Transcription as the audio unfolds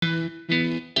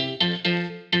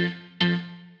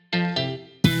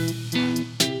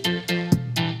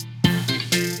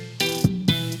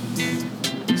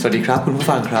สวัสดีครับคุณผู้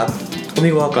ฟังครับก็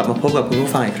มีวอกลับมาพบกับคุณ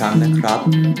ผู้ฟังอีกครั้งนะครับ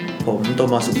ผมโต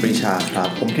มสุปรีชาครับ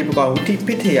ผมทิพกรวุฒิ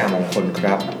พิทยามงคลค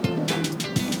รับ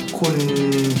คุณ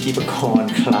ทิพกร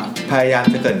ครับพยายาม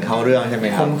จะเกริ่นเข้าเรื่องใช่ไหม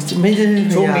ครับไม่ใช่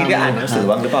ช่วงนี้ได้อ่านหนังสือ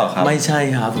บ้างหรือเปล่าครับไม่ใช่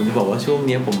ครับผมจะบอกว่าช่วง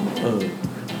นี้ผ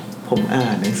มอ่า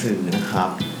นหนังสือนะครับ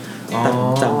แต่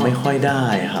จำไม่ค่อยได้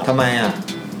ครับทำไมอ่ะ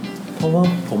เพราะว่า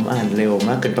ผมอ่านเร็วม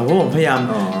ากเกินไปเพราะผมพยายาม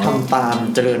ทำตาม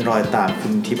เจริญรอยตามคุ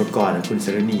ณทิพกรและคุณส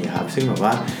รณีครับซึ่งแบบ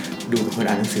ว่าดูเป็นคน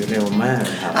อ่านหนังสือเร็วมาก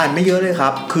ครับอ่านไม่เยอะเลยครั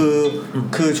บ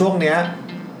คือช่วงเนี้ย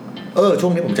ช่ว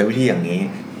งนี้ผมใช้วิธีอย่างนี้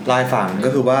รายฟังก็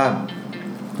คือว่า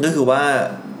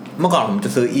เมื่อก่อนผมจะ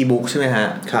ซื้ออีบุ๊กใช่ไหมฮะ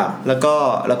ครับแล้ว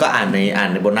ก็อ่าน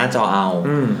ในบนหน้าจอเอา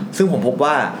ซึ่งผมพบ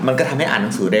ว่ามันก็ทำให้อ่านห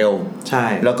นังสือเร็วใช่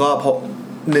แล้วก็พบ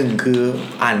หนึ่งคือ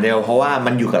อ่านเร็วเพราะว่า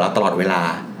มันอยู่กับเราตลอดเวลา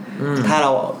ถ้าเร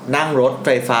านั่งรถไฟ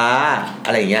ฟ้าอ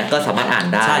ะไรอย่างเงี้ยก็สามารถอ่าน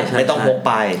ได้ไม่ต้องพก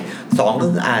ไปสองก็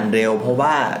คืออ่านเร็วเพราะว่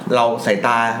าเราสายต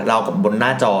าเรากับบนหน้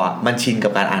าจอมันชินกั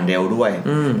บการอ่านเร็วด้วย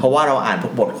เพราะว่าเราอ่านพ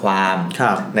วกบทความ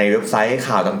ในเว็บไซต์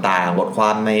ข่าวต่างๆบทควา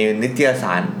มในนิตยส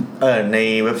ารใน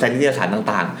เว็บไซต์นิตยสาร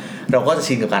ต่างๆเราก็จะ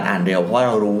ชินกับการอ่านเร็วเพราะว่าเ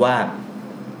รารู้ว่า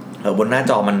บนหน้า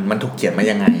จอมันถูกเขียนมา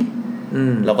ยังไง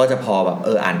เราก็จะพอแบบ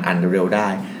อ่านเร็วได้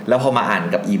แล้วพอมาอ่าน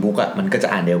กับอีบุ๊กอ่ะมันก็จะ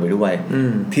อ่านเร็วไปด้วย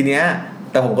ทีเนี้ย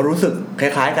แต่ผมก็รู้สึกค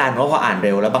ล้ายๆกันเพราะพออ่านเ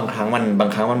ร็วแล้วบางครั้งมั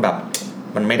นแบบ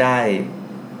มันไม่ได้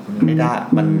มันไม่ไ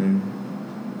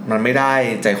ด้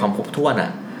ใจความครบถ้วนอ่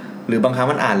ะหรือบางครั้ง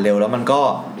มันอ่านเร็วแล้วมันก็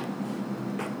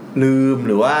ลืมห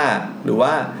รือว่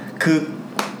าคือ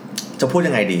จะพูด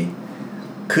ยังไงดี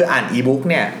คืออ่านอีบุ๊ก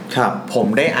เนี่ยผม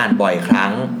ได้อ่านบ่อยครั้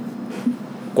ง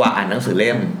กว่าอ่านหนังสือเ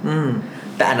ล่ม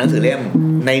แต่อ่านหนังสือเล่ม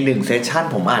ใน1เซสชั่น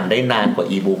ผมอ่านได้นานกว่า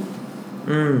อีบุ๊ก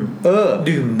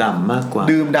ดื่มด่ำมากกว่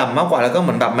าแล้วก็เห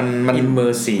มือนแบบมัน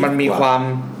immersive มันมีคว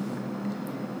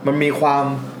าม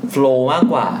โฟลว์มาก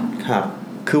กว่าครับ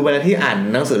คือเวลาที่อ่าน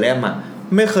หนังสือเล่มอ่ะ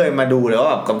ไม่เคยมาดูเลยว่า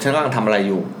แบบฉันกำลังทำอะไร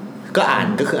อยู่ก็อ่าน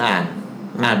ก็คืออ่าน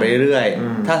ไปเรื่อย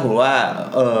ๆถ้าถือว่า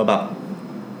แบบ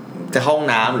จะเข้าห้อง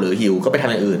น้ำหรือหิวก็ไปท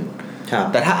ำอย่างอื่น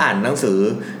แต่ถ้าอ่านหนังสือ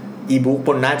อีบุ๊กบ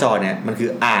นหน้าจอเนี่ยมันคือ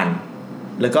อ่าน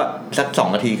แล้วก็สัก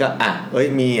2นาทีก็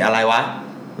มีอะไรวะ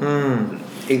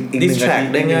อีก1นาที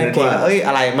ได้ง่ายกว่า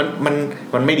อะไร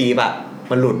มันไม่ดีป่ะ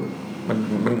มันหลุด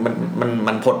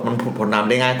มันผลน้ำ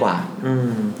ได้ง่ายกว่า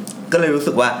ก็เลยรู้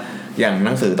สึกว่าอย่างห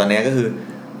นังสือตอนนี้ก็คือ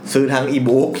ซื้อทั้งอี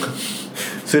บุ๊ก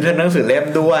ซื้อทั้งหนังสือเล่ม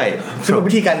ด้วยซึ่งเป็น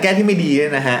วิธีการแก้ที่ไม่ดีเล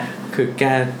ยนะฮะคือ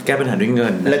แก้ปัญหาด้วยเงิ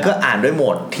นแล้วก็อ่านด้วยโหม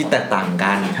ดที่แตกต่าง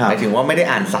กันหมายถึงว่าไม่ได้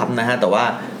อ่านซ้ำนะฮะแต่ว่า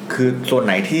คือส่วนไ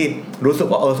หนที่รู้สึก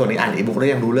ว่าส่วนนี้อ่านอีบุ๊กแล้ว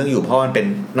ยังรู้เรื่องอยู่เพราะมันเป็น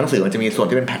หนังสือมันจะมีส่วน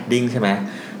ที่เป็นแพดดิ้งใช่ไหม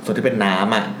ส่วนที่เป็นน้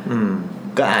ำอ่ะ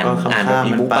ก็อ่านแบบ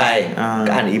อีบุ๊กไป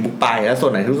ก็อ่านอีบุ๊กไปแล้วส่ว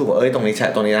นไหนที่รู้สึกว่าตรงนี้ใช่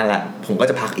ตรงนี้นั่นแหละผมก็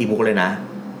จะพักอีบุ๊กเลยนะ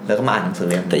แล้วก็มาอ่านหนังสือ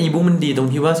เล่มแต่อีบุ๊กมันดีตรง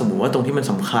ที่ว่าสมมุติว่าตรงที่มัน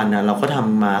สำคัญนะเราก็ท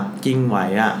ำมาร์กิ้งไว้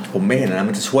อ่ะผมไม่เห็นนะ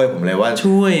มันจะช่วยผมเลยว่า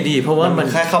ช่วยดีเพราะว่ามัน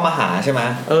แค่เข้ามาหาใช่ไหม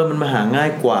มันมาหาง่า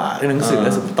ยกว่าหนังสือแล้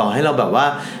วต่อให้เราแบบว่า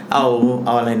เอา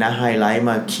อะไรนะไฮไลท์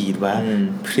มาขีดไว้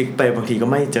คลิกไปบางทีก็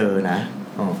ไม่เจอนะ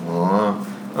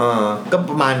ก็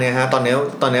ประมาณเนี้ยฮะตอน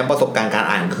นี้ประสบการณ์การ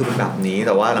อ่านคือเป็นแบบนี้แ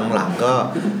ต่ว่าหลังๆ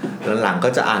ก็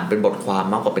จะอ่านเป็นบทความ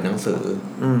มากกว่าเป็นหนังสือ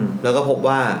แล้วก็พ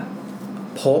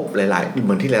บหลายๆเห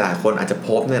มือนที่หลายๆคนอาจจะพ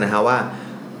บเนี่ยนะฮะว่า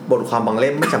บทความบางเ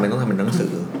ล่มไม่จำเป็นต้องทำเป็นหนังสื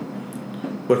อ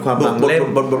บทความบางเล่ม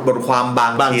บทความ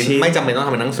บางชิ้นไม่จำเป็นต้องท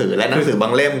ำเป็นหนังสือและหนังสือบา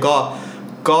งเล่ม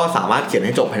ก็สามารถเขียนใ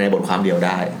ห้จบภายในบทความเดียวไ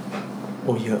ด้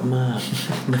เยอะมาก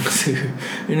หนังสือ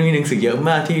มีหนังสือเยอะ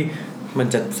มากที่มัน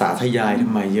จะสาธยายทำ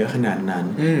ไมเยอะขนาดนั้น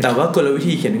แต่ว่ากลวิ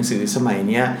ธีเขียนหนังสือสมัย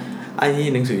เนี้ยไอ้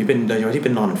หนังสือที่เป็นโดยเฉพาะที่เ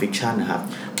ป็น non fiction นะครับ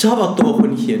ชอบเอาตัวค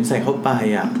นเขียนใส่เข้าไป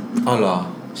อ่ะเหรอ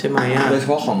ใช่ไหมอ่ะโดยเฉ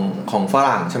พาะของฝ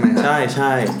รั่งใช่ไหมใ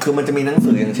ช่คือมันจะมีหนัง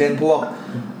สืออย่างเช่นพวก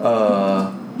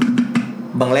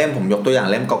บางเล่มผมยกตัวอย่าง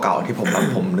เล่มเก่าๆที่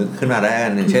ผมนึกขึ้นมาได้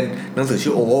อย่างเช่นหนังสือ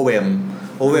ชื่อ Overwhelm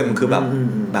คือแบ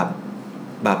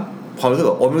บพอรู้สึก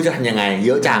ว่าไม่รู้จะทำยังไงเย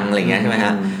อะจังอะไรเงี้ยใช่ไหมฮ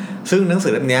ะซึ่งหนังสื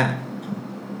อเล่มเนี้ย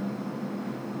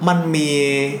มัน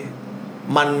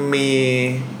มี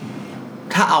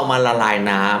ถ้าเอามาละลาย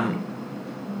น้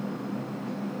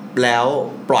ำแล้ว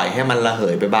ปล่อยให้มันระเห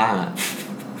ยไปบ้าง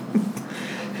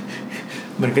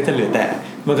มันก็จะเหลือ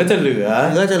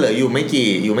อยู่ไม่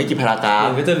กี่พารากราฟ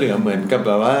มันก็จะเหลือเหมือนกับแ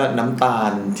บบว่าน้ำตา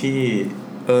ลที่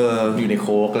อยู่ในโ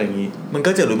ค้กอะไรอย่างงี้มัน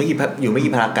ก็จะเหลืออยู่ไม่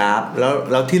กี่พารากราฟ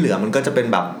แล้วที่เหลือมันก็จะเป็น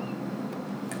แบบ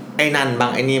ไอ้นั่นบา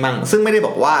งไอ้นี่บ้างซึ่งไม่ได้บ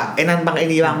อกว่าไอ้นั่นบางไอ้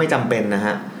นี่บ้างไม่จำเป็นนะฮ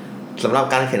ะสำหรับ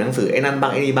การเขียนหนังสือไอ้นั่นบ้า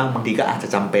งไอ้นี่บ้างบางทีก็อาจจะ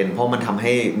จำเป็นเพราะมันทำใ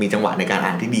ห้มีจังหวะในการอ่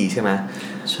านที่ดีใช่ไหม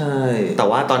ใช่แต่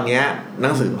ว่าตอนนี้ห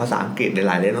นังสือภาษาอังกฤษห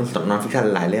ลายเล่มนอนฟิกชัน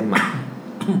หลายเล่มอ่ะ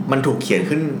มันถูกเขียน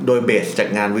ขึ้นโดยเบสจาก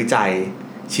งานวิจัย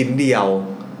ชิ้นเดียว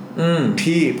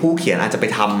ที่ผู้เขียนอาจจะไป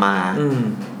ทำมา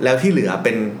แล้วที่เหลือเ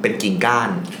ป็นกิ่งก้าน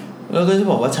แล้วก็จะ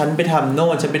บอกว่าฉันไปทำโน่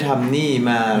นฉันไปทำนี่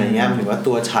มาอะไรเงี้ยหรือว่า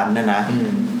ตัวฉันนะ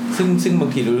ซึ่งบา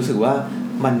งทีรู้สึกว่า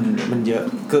มันเยอะ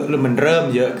เกินหรือมันเริ่ม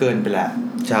เยอะเกินไปแล้ว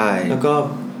ใช่แล้วก็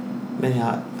ไม่ใช่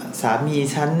สามี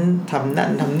ฉันทำนั่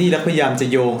นทำนี่แล้วพยายามจะ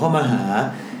โยงเข้ามาหา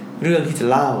เรื่องที่จะ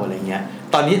เล่าอะไรเงี้ย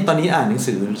ตอนนี้อ่านหนัง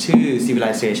สือชื่อ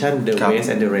Civilization The Waste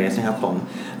and the Race นะครับของ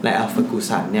นายอัลเฟอร์กู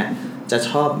สันเนี่ยจะ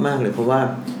ชอบมากเลยเพราะว่า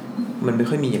มันไม่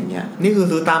ค่อยมีอย่างเงี้ยนี่คือ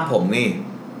ซื้อตามผมนี่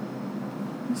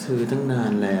ซื้อตั้งนา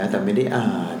นแล้วแต่ไม่ได้อ่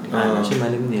านแล้วใช่ไหม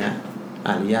เล่มเนี้ย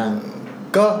อ่านหรือยัง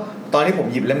ก็ตอนที่ผม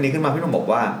หยิบเล่มนี้ขึ้นมาพี่หนุ่มบอก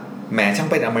ว่าแหมช่าง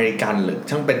เป็นอเมริกันหรือ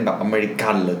ช่างเป็นแบบอเมริกั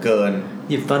นเหลือเกิน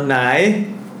หยิบตอนไหน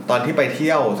ตอนที่ไปเ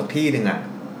ที่ยวสักที่นึงอ่ะ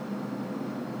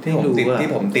ที่ผ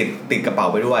มติดกระเป๋า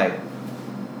ไปด้วย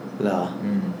เหรอ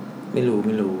ไม่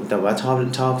รู้แต่ว่าช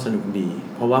อบสนุกดี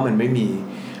เพราะว่ามันไม่มี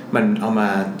มันเอา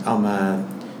มา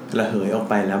ระเหยออก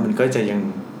ไปแล้วมันก็จะยั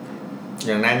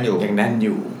งแน่นอยู่ยัง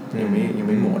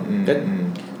ไม่หมดก็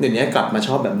เดี๋ยวนี้กลับมาช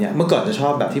อบแบบเนี้ยเมื่อก่อนจะชอ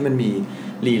บแบบที่มันมี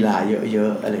ลีลาเยอ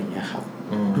ะๆอะไรอย่างเงี้ยครับ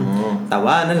แต่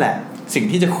ว่านั่นแหละสิ่ง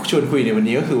ที่จะชวนคุยในวัน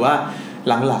นี้ก็คือว่า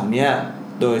หลังๆเนี่ย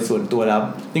โดยส่วนตัวแล้ว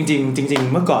จริง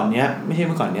เมื่อก่อนเนี้ยไม่ใช่เ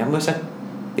มื่อก่อนเนี้ยเมื่อสัก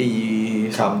ปี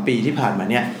2 ปีที่ผ่านมา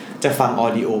เนี่ยจะฟังออ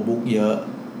ดิโอบุ๊กเยอะ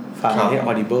ฟังให้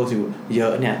Audible เยอ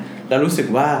ะเนี่ยแล้วรู้สึก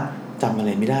ว่าจำอะไร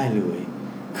ไม่ได้เลย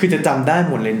คือจะจำได้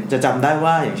หมดเลยจะจำได้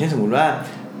ว่าอย่างเช่นสมมุติว่า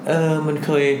มันเ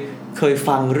คย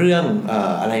ฟังเรื่อง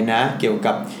อะไรนะเกี่ยว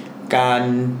กับการ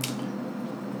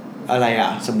อะไร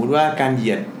สมมุติว่าการเห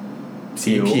ยียด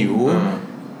สีผิว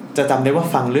จะจำได้ว่า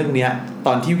ฟังเรื่องเนี้ยต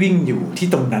อนที่วิ่งอยู่ที่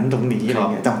ตรงนั้นตรงนี้อะไร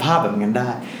เงี้ยจำภาพแบบนั้นได้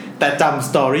แต่จำส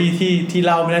ตอรี่ที่เ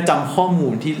ล่าไม่ได้จำข้อมู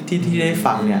ลที่ได้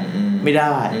ฟังเนี่ยไม่ไ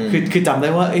ด้คือจำได้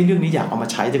ว่าเรื่องนี้อยากเอามา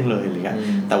ใช้จังเลยอะไรเงี้ย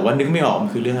แต่ว่านึกไม่ออกมั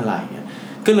นคือเรื่องอะไรเงี้ย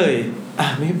ก็เลย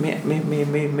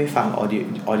ไม่ฟังออ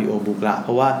ดิโอบุ๊กละเพ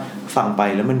ราะว่าฟังไป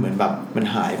แล้วมันเหมือนแบบมัน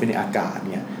หายไปในอากาศ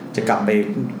เนี่ยจะกลับไป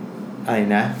อะไร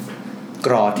นะก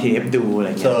รอเทปดูอะไร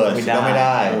เงี้ยไม่ไ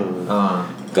ด้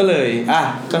ก็เล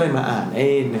ยมาอ่าน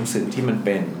หนังสือที่มันเ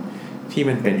ป็น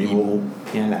อีบุ๊ก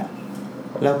เนี่ยแหละ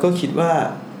แล้วก็คิดว่า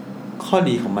ข้อ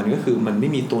ดีของมันก็คือมันไม่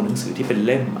มีตัวหนังสือที่เป็นเ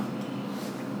ล่ม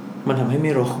มันทำให้ไ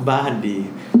ม่รกบ้านดี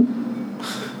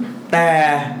แต่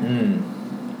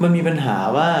มันมีปัญหา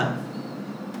ว่า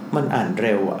มันอ่านเ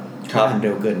ร็วอ่านเ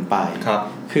ร็วเกินไป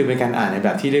คือเป็นการอ่านในแบ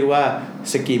บที่เรียกว่า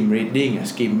Skim Reading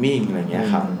Skimming อะไรเงี้ย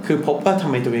ครับคือพบว่าทำ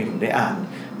ไมตัวเองถึงได้อ่าน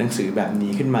หนังสือแบบ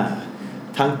นี้ขึ้นมา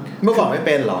ทั้งเมื่อก่อนไม่เ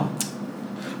ป็นหรอ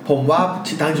ผมว่า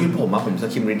ทั้งชีวิตผมผม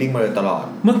Skim Reading มาเลยตลอด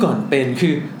เมื่อก่อนเป็นคื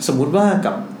อสมมุติว่า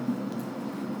กับ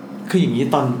คืออย่างนี้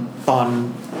ต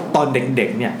อนเด็ก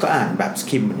ๆเนี่ยก็อ่านแบบส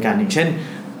คิมเหมือนกันอย่างเช่น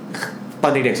ตอ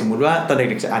นเด็กๆสมมุติว่าตอนเด็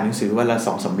กๆจะอ่านหนังสือวันละ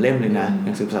 2-3 เล่มเลยนะห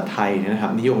นังสือภาษาไทยเนี่ยนะครั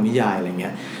บนิยายอะไรเงี้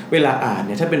ยเวลาอ่านเ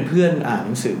นี่ยถ้าเป็นเพื่อนอ่านห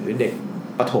นังสือเด็ก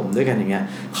ประถมด้วยกันอย่างเงี้ย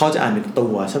เขาจะอ่านเป็นตั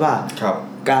วใช่ป่ะครับ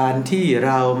การที่เ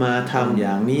รามาทำอ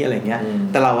ย่างนี้อะไรเงี้ย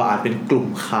แต่เราอ่านเป็นกลุ่ม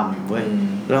คำเว้ย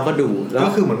เราก็ดูแล้ว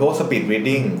ก็คือเหมือนพวก speed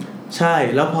reading ใช่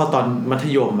แล้วพอตอนมัธ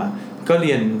ยมก็เ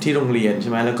รียนที่โรงเรียนใช่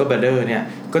ไหมแล้วก็บัดเดอร์เนี่ย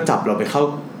ก็จับเราไปเข้า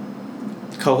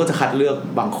เขาก็จะคัดเลือก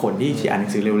บางคนที่อ่านหนั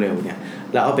งสือเร็วๆเนี่ย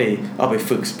แล้วเอาไป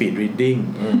ฝึก speed reading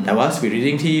แต่ว่า speed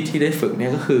reading ที่ได้ฝึกเนี่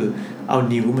ยก็คือเอา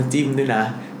นิ้วมาจิ้มด้วยนะ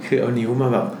คือเอานิ้วมา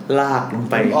แบบลากลง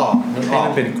ไปให้มั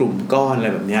นเป็นกลุ่มก้อนอะไร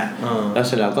แบบเนี้ยแล้วเ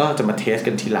สร็จแล้วก็จะมาเทส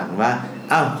กันทีหลังว่า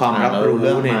ความรับรู้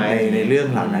ในเรื่อง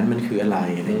เหล่านั้นมันคืออะไร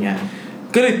เงี้ย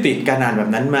ก็เลยติดการอ่านแบบ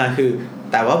นั้นมาคือ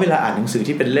แต่ว่าเวลาอ่านหนังสือ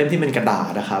ที่เป็นเล่มที่เป็นกระดา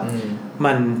ษนะครับ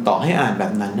มันต่อให้อ่านแบ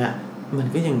บนั้นน่ะมัน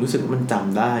ก็ยังรู้สึกมันจ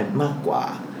ำได้มากกว่า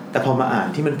แต่พอมาอ่าน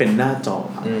ที่มันเป็นหน้าจอ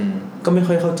ก็ไม่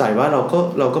ค่อยเข้าใจว่าเร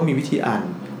าก็มีวิธีอ่าน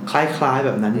คล้ายๆแบ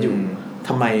บนั้นอยู่ท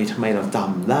ำไมเราจ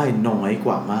ำได้น้อยก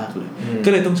ว่ามากเลยก็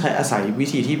เลยต้องใช้อาศัยวิ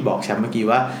ธีที่บอกแชมป์เมื่อกี้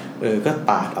ว่าก็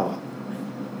ปาดเอา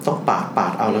ต้องปา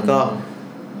ดเอาแล้ว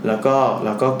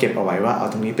ก็เก็บเอาไว้ว่าเอา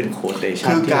ตรงนี้เป็น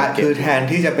quotation คือแทน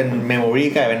ที่จะเป็น memory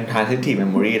กลายเป็น transitive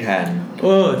memory แทน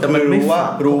แต่มันรู้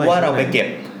ว่าเราไปเก็บ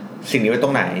สิ่งนี้ไว้ตร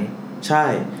งไหนใช่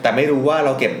แต่ไม่รู้ว่าเร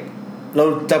า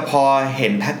จะพอเห็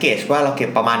นแพ็กเกจว่าเราเก็บ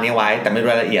ประมาณนี้ไว้แต่ไม่รู้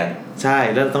รายละเอียดใช่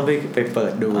แล้วต้องไปเปิ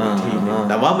ดดูอีกทีนึง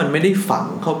แต่ว่ามันไม่ได้ฝัง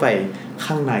เข้าไป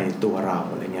ข้างในตัวเรา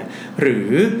อะไรเงี้ยหรือ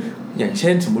อย่างเ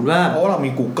ช่นสมมุติว่าเพราะเรา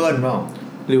มี Google เปล่า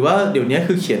หรือว่าเดี๋ยวนี้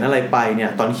คือเขียนอะไรไปเนี่ย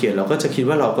ตอนเขียนเราก็จะคิด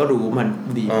ว่าเราก็รู้มัน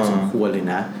ดีพอสมควรเลย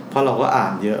นะเพราะเราก็อ่า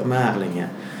นเยอะมากอะไรเงี้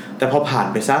ยแต่พอผ่าน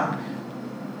ไปสัก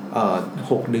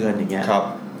6 เดือนอย่างเงี้ย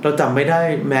เราจำไม่ได้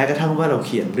แม้กระทั่งว่าเราเ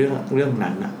ขียนเรื่อง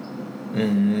นั้นอะ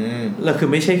แล้วคือ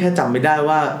ไม่ใช่แค่จำไม่ได้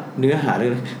ว่าเนื้อหาเรื่อ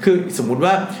งคือสมมุติ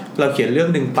ว่าเราเขียนเรื่อง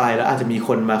นึงไปแล้วอาจจะมีค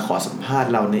นมาขอสัมภาษณ์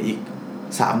เราในอีก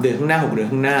3 เดือนข้างหน้า6 เดือน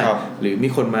ข้างหน้าหรือมี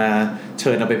คนมาเ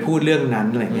ชิญเราไปพูดเรื่องนั้น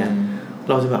อะไรเงี้ย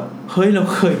เราจะแบบเฮ้ยเรา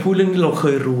เคยพูดเรื่องเราเค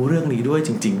ยรู้เรื่องนี้ด้วยจ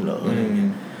ริงๆเหรออะไรเงี้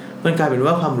ยมันกลายเป็น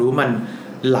ว่าความรู้มัน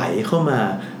ไหลเข้ามา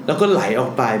แล้วก็ไหลออ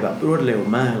กไปแบบรวดเร็ว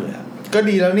มากเลย ก็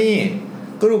ดีแล้วนี่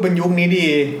ก็ดูเป็นยุคนี้ดี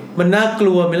มันน่าก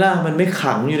ลัวไหมล่ะมันไม่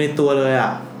ขังอยู่ในตัวเลยอ่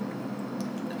ะ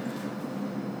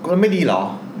ก็ไม่ดีหรอ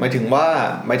หมายถึง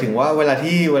ว่าเวลา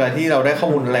ที่เราได้ข้อ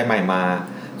มูลอะไรใหม่มา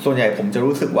ส่วนใหญ่ผมจะ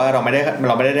รู้สึกว่าเราไม่ไ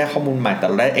ด้ข้อมูลใหม่แต่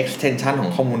เราได้ extension ขอ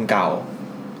งข้อมูลเก่า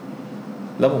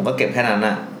แล้วผมก็เก็บแค่นั้น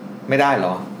น่ะไม่ได้หร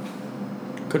อ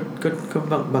ก็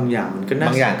บางอย่างมันก็น่า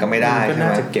บางอย่างก็ไม่ได้ก็น่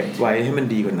าจะเก็บไว้ให้มัน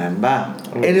ดีกว่านั้นบ้าง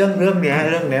ไอ้เรื่องเ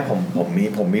นี้ย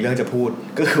ผมมีเรื่องจะพูด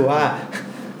ก็คือว่า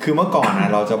คือเมื่อก่อนนะ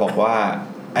เราจะบอกว่า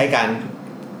ไอ้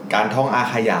การท่องอา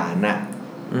ขยานน่ะ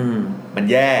มัน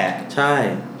แย่ใช่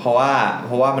เพราะ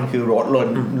ว่ามันคือ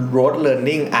rote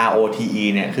learning ROTE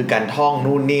เนี่ยคือการท่อง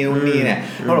นู่นนี่เนี่ย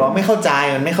เราบอกว่าไม่เข้าใจ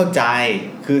มันไม่เข้าใจ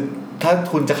คือถ้า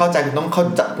คุณจะเข้าใจคุณต้องเข้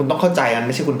าใจมันไ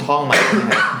ม่ใช่คุณท่องมัน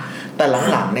นะแต่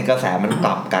หลังๆในกระแสมันก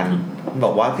ลับกันบ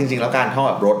อกว่าจริงๆแล้วการท่อง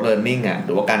แบบ rote learning อ่ะห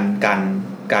รือว่ากา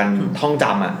รท่องจ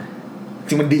ำอ่ะจ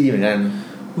ริงมันดีเหมือนกัน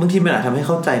บางทีมันอาจทำให้เ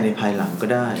ข้าใจในภายหลังก็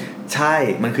ได้ใช่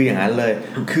มันคืออย่างนั้นเลย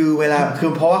คือ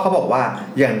เพราะว่าเขาบอกว่า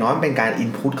อย่างน้อยเป็นการ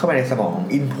input เข้าไปในสมอง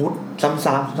input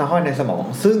ซ้ำๆเข้าไปในสมอง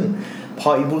ซึ่งพอ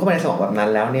input เข้าไปในสมองแบบนั้น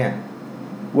แล้วเนี่ย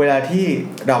เวลาที่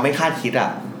เราไม่คาดคิดอ่ะ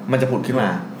มันจะผุดขึ้นมา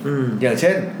อย่างเ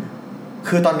ช่น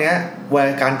คือตอนเนี้ยเวล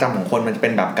าการจำของคนมันจะเป็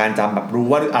นแบบการจำแบบรู้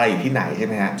ว่าอะไรอยู่ที่ไหนใช่ไ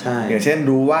หมฮะอย่างเช่น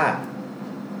รู้ว่า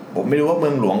ผมไม่รู้ว่าเมื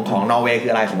องหลวงของนอร์เวย์คือ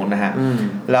อะไรสมมตินะฮะ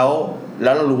แล้ว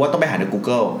เรารู้ว่าต้องไปหาใน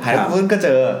Google หาใน Google ก็เจ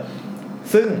อ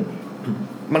ซึ่ง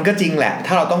มันก็จริงแหละ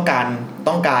ถ้าเราต้องการ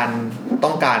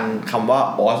คำว่า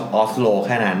ออสโลแ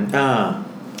ค่นั้น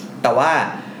แต่ว่า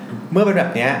เมื่อเป็นแบ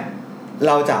บนี้เ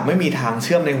ราจะไม่มีทางเ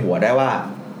ชื่อมในหัวได้ว่า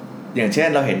อย่างเช่น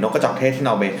เราเห็นนกกระจอกเทศที่น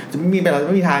อร์เวย์เราไ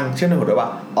ม่มีทางเชื่อมในหัวได้ว่า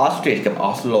ออสตริชกับออ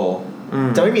สโล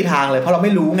จะไม่มีทางเลยเพราะเราไ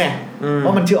ม่รู้ไง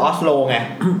ว่ามันชื่อออสโลไง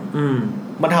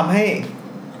มันทำให้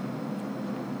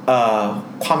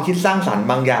ความคิดสร้างสรรค์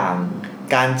บางอย่าง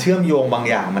การเชื่อมโยงบาง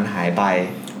อย่างมันหายไป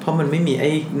เพราะมันไม่มีไ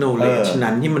อ้ knowledge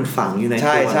นั้นที่มันฝังอยู่ใน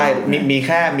ตัวใช่มีแ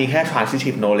ค่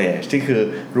transitive knowledge ที่คือ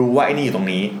รู้ว่าไอ้นี่อยู่ตรง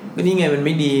นี้ก็นี่ไงมันไ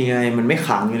ม่ดีไงมันไม่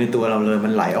ขังอยู่ในตัวเราเลยมั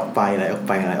นไหลออกไป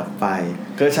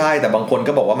ก็ใช่แต่บางคน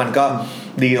ก็บอกว่ามันก็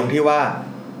ดีตรงที่ว่า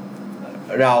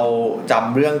เราจ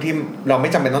ำเรื่องที่เราไม่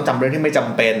จำเป็นต้องจำเรื่องที่ไม่จ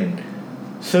ำเป็น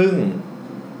ซึ่ง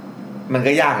มัน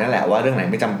ก็ยากนั่นแหละว่าเรื่องไหน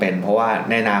ไม่จำเป็นเพราะว่า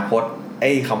ในอนาคตไ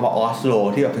อ้คำว่าออสโล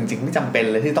ที่แบบจริงๆไม่จำเป็น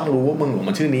เลยที่ต้องรู้ว่าเมืองหลวง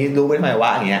มันชื่อนี้รู้ไปทำไมว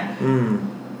ะอย่างเงี้ย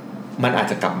มันอาจ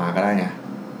จะกลับมาก็ได้ไง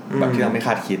แบบที่เราไม่ค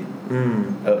าดคิด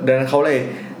ดังนั้นเขาเลย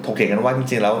ถกเถียงกันว่าจ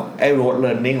ริงๆแล้วไอ้ rote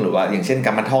learning หรือว่าอย่างเช่นก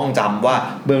ารมาท่องจำว่า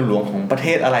เมืองหลวงของประเท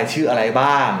ศอะไรชื่ออะไร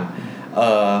บ้าง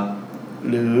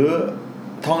หรือ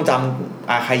ท่องจ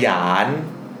ำอาขยาน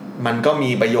มันก็มี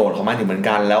ประโยชน์ของมันอยู่เหมือน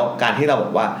กันแล้วการที่เราบอ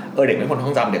กว่าเด็กไม่ควรท่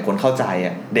องจำเด็กควรเข้าใจ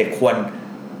อ่ะเด็กควร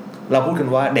เราพูดกัน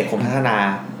ว่าเด็กควรพัฒนา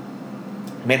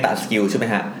เมตาสกิลใช่ไหม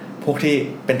ฮะพวกที่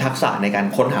เป็นทักษะในการ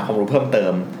ค้นหาความรู้เพิ่มเติ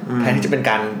มแทนที่จะเป็น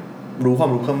การรู้ควา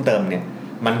มรู้เพิ่มเติมเนี่ย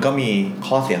มันก็มี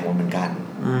ข้อเสียของมันเหมือนกัน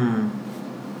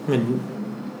เหมือน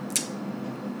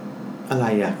อะไร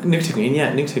อ่ะนึกถึงไอ้นี่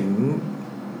นึกถึง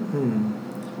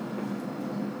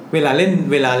เวลาเ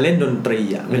ล่นดนตรี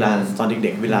อ่ะเวลาตอนเ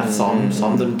ด็กๆเวลาซ้อ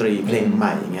มดนตรีเพลงให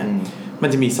ม่อย่างเงี้ยมัน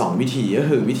จะมี2วิธีก็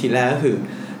คือวิธีแรกก็คือ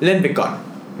เล่นไปก่อน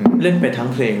เล่นไปทั้ง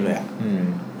เพลงเลยอ่ะ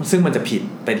ซึ่งมันจะผิด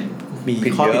เป็นมี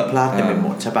ข้อผิดพลาดเต็มไปหม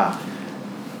ดใช่ป่ะ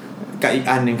กับอีก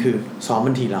อันนึงคือซ้อม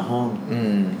มันทีละห้อง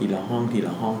ทีละห้อ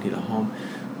ง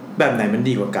แบบไหนมัน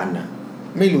ดีกว่ากันน่ะ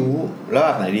ไม่รู้แล้วแบ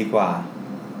บไหนดีกว่า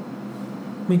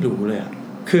ไม่รู้เลยอ่ะ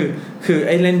คือไ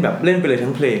อ้เล่นแบบเล่นไปเลยทั้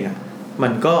งเพลงอ่ะมั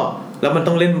นก็แล้วมัน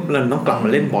ต้องเล่นมันต้องกลับมา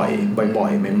เล่นบ่อย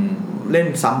มันเล่น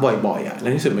ซ้ำบ่อยๆอ่ะแล้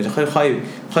วที่สุดมันจะค่อ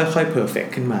ยเพอร์เฟค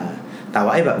ขึ้นมาแต่ว่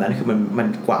าไอ้แบบนั้นคือมัน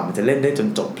กว่ามันจะเล่นได้จน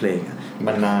จบเพลงอ่ะ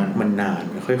มันนาน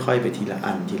มันค่อยๆไปทีละ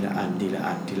อัน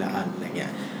อะไรเงี้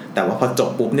ยแต่ว่าพอจบ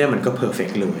ปุ๊บเนี่ยมันก็เพอร์เฟค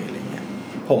เลยอะไรเงี้ย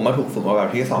ผมมาถูกฝึกมาแบบ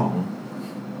ที่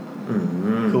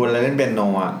2คือเวลาเล่นเปียโน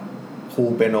อ่ะครู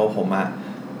เปียโนผมอ่ะ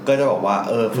ก็จะบอกว่า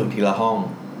ฝึกทีละห้อง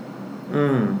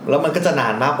แล้วมันก็จะนา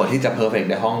นมากกว่าที่จะเพอร์เฟค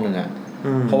ในห้องนึงอ่ะ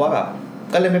เพราะว่าแบบ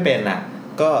ก็เล่นไม่เป็นน่ะ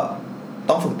ก็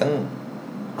ต้องฝึกตั้ง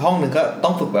ห้องนึงก็ต้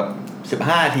องฝึกแบบ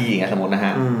15นาทีอย่างเงี้ยสมมตินะฮ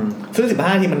ะซึ่ง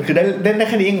15นาทีมันคือได้เล่นได้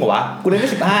แค่นี้เองเหรอวะกูเล่นได้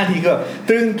15นาทีก็แบบ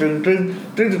ตึ้ง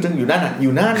อยู่นั่นอ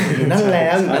ยู่นั่นแล้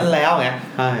วไง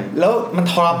ใช่แล้วมัน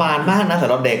ทรมานมากนะสำ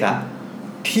หรับเด็กอ่ะ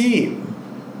ที่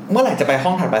เมื่อไหร่จะไปห้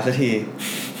องถัดไปสักที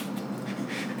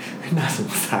น่าสง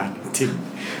สารจริง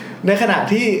ในขณะ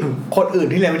ที่คนอื่น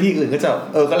ที่เรียนวิธีอื่นก็จะ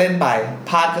ก็เล่นไป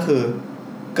พลาด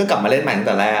ก็กลับมาเล่นใหม่ตั้งแ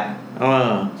ต่แรก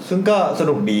ซึ่งก็ส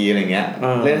นุกดีอะไรเงี้ย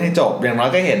เล่นให้จบอย่างน้อ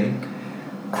ยก็เห็น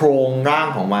โครงร่าง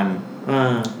ของมัน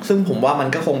ซึ่งผมว่ามัน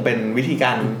ก็คงเป็นวิธีก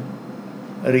าร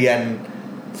เรียน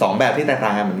2แบบที่แตกต่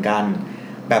างกันเหมือนกัน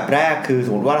แบบแรกคือส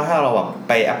มมติว่าถ้าเราแบบไ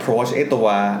ป approach ไอ้ตั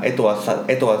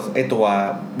ว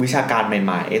วิชาการใ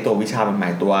หม่ๆไอ้ตัววิชาใหม่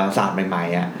ๆตัวศาสตร์ใหม่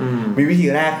ๆอ่ะมีวิธี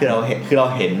แรกคือเราเ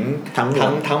ห็น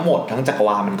ทั้งหมดทั้งจักรว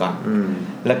าลมันก่อน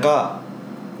แล้ว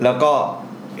ก็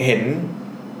เ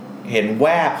ห็นแว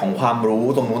บของความรู้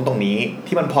ตรงนู้นตรงนี้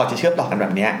ที่มันพอจะเชื่อมต่อกันแบ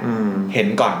บเนี้ยเห็น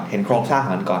ก่อนเห็นโครงสร้างขอ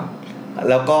งมันก่อน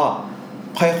แล้วก็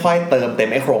ค่อยๆเติมเต็ม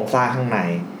ไอ้โครงสร้างข้างใน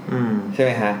ใช่ไห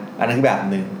มฮะอันนั้นคือแบบ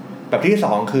นึงแบบที่ส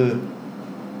องคือ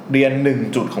เรียน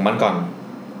1จุดของมันก่อน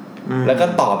แล้วก็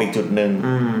ต่ออีกจุดนึง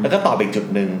แล้วก็ต่ออีกจุด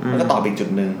นึงแล้วก็ต่ออีกจุด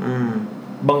นึง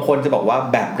บางคนจะบอกว่า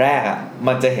แบบแรกอ่ะ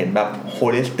มันจะเห็นแบบโฮ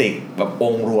ลิสติกแบบอ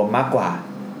งค์รวมมากกว่า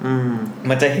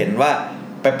มันจะเห็นว่า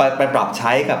ไปปรับใ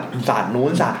ช้กับศาสตร์นู้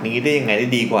นศาสตร์นี้ได้ยังไงได้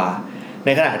ดีกว่าใน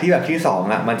ขณะที่แบบที่สอง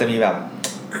อ่ะมันจะมีแบบ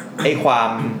ไอ้ควา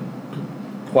ม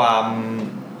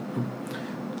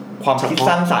คิด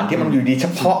สร้างสรรค์ที่มันอยู่ดีเฉ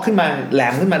พาะขึ้นมาแหล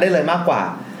มขึ้นมาได้เลยมากกว่า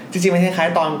จริงๆมันคล้าย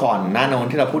ๆตอนก่อนหน้าโน้น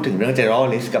ที่เราพูดถึงเรื่อง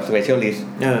generalist กับ specialist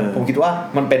ผมคิดว่า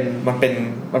มันเ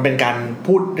ป็นการ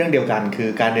พูดเรื่องเดียวกันคือ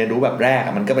การเรียนรู้แบบแรก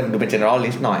มันก็เป็นดูเป็น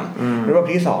generalist หน่อยแล้วแบบ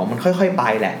ที่สองมันค่อยๆไป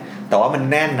แหละแต่ว่ามัน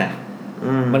แน่นน่ะ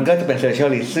มันก็จะเป็น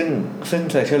specialist ซึ่ง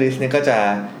specialist เนี่ย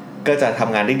ก็จะท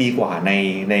ำงานได้ดีกว่า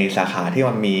ในสาขาที่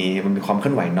มันมีความเค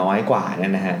ลื่อนไหวน้อยกว่า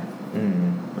นั่นนะฮะ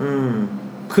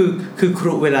คือค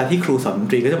รูเวลาที่ครูสอนดน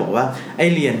ตรีก็จะบอกว่าไอ้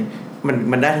เรียน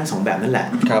มันได้ทั้งสองแบบนั่นแหละ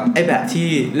ไอ้แบบที่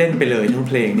เล่นไปเลยทั้งเ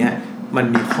พลงเนี่ยมัน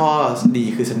มีข้อดี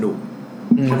คือสนุก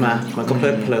ใช่ไหมมันก็เพลิ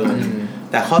ดเพลิน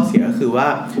แต่ข้อเสียก็คือว่า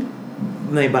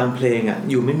ในบางเพลงอ่ะ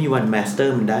อยู่ไม่มีวันมาสเตอ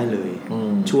ร์มันได้เลย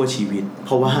ชั่วชีวิตเพ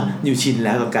ราะว่าอยู่ชินแ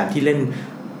ล้วกับการที่เล่น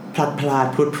พลาด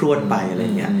พรวดไปอะไร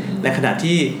เงี้ยในขณะ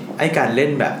ที่ไอ้การเล่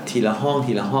นแบบทีละห้อ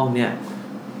งเนี่ย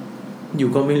อยู่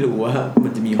ก็ไม่รู้ว่ามั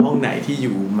นจะมีห้องไหนที่อ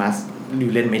ยู่อ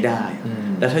ยู่เล่นไม่ได้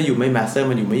แล้วถ้าอยู่ไม่มาสเตอร์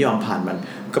มันอยู่ไม่ยอมผ่านมัน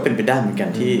ก็เป็นไปได้เหมือนกัน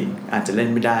ที่อาจจะเล่น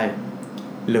ไม่ได้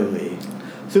เลย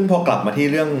ซึ่งพอกลับมาที่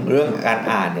เรื่องการ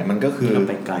อ่านเนี่ยมันก็คือไ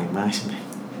ปไกลมากใช่ไหม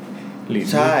หรือ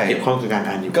เก็บข้อกับการ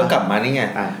อ่านอยู่ก็กลับมานี่ไง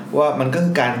ว่ามันก็คื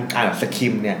อการอ่านสคิ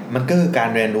มเนี่ยมันก็คือการ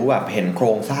เรียนรู้แบบเห็นโคร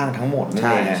งสร้างทั้งหมดนั่น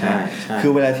เองนะฮะคื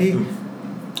อเวลาที่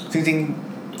จริง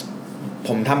ๆผ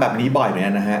มทำแบบนี้บ่อยเหมือน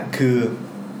กันนะฮะคือ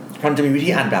มันจะมีวิธี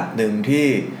อ่านแบบนึง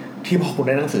ที่พอคุณไ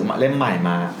ด้หนังสือเล่มใหม่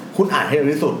มาคุณอ่านให้เร็ว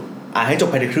ที่สุดอ่านให้จบ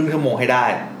ภายในครึ่งชั่วโมงให้ได้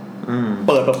เ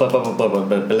ปิดไ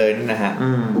ปเลยนี่นะฮะ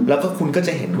แล้วก็คุณก็จ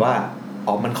ะเห็นว่า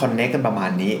มันคอนเนคกันประมา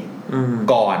ณนี้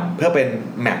ก่อนเพื่อเป็น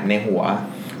แมปในหัว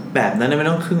แบบนั้นไม่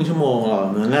ต้องครึ่งชั่วโมงหรอก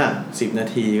นั่นน่ะ10 นา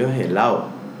ทีก็เห็นแล้ว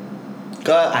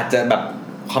ก็อาจจะแบบ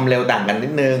ความเร็วต่างกันนิ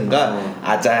ดนึงก็อ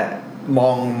าจจะ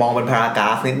มองเป็นพารากรา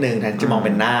ฟนิดนึงแทนจะมองเ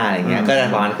ป็นหน้าอะไรเงี้ยก็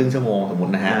ประมาณครึ่งชั่วโมงสมมุ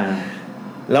ตินะฮะ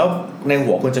แล้วใน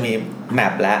หัวคุณจะมีแม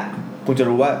ปแล้วคุณจะ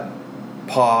รู้ว่า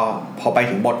พอไป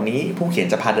ถึงบทนี้ผู้เขียน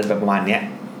จะพาเดินไปประมาณเนี้ย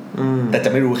แต่จะ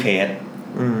ไม่รู้เคส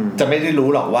จะไม่ได้รู้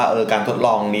หรอกว่าการทดล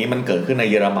องนี้มันเกิดขึ้นใน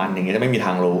เยอรมันอย่างเงี้ยจะไม่มีท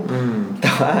างรู้แ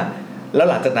ต่ว่าแล้ว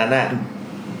หลังจากนั้นน่ะ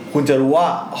คุณจะรู้ว่า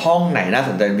ห้องไหนน่าส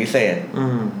นใจเป็นพิเศษ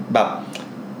แบบ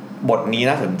บทนี้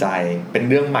น่าสนใจเป็น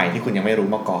เรื่องใหม่ที่คุณยังไม่รู้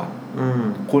มาก่อน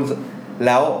คุณแ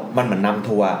ล้วมันเหมือนนำ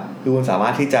ทัวร์คือคุณสามา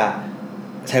รถที่จะ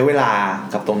ใช้เวลา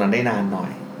กับตรงนั้นได้นานหน่อ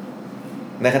ย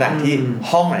ในขณะที่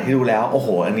ห้องไหนที่ดูแล้วโอ้โห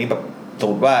อันนี้แบบสม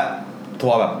มติว่าทั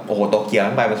วร์แบบโอ้โหโตเกียว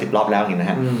ตั้งไปมา10 รอบแล้วอย่างนี้นะ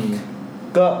ฮะ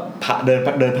ก็เดิ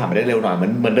นผ่านไปได้เร็วหน่อยเห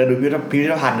มือนเดินดูพิพิ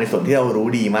ธภัณฑ์ในส่วนที่เรารู้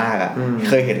ดีมากอ่ะเ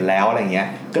คยเห็นแล้วอะไรเงี้ย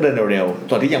ก็เดินเร็วๆ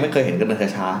ส่วนที่ยังไม่เคยเห็นก็เดิน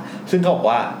ช้าๆซึ่งเขาบอก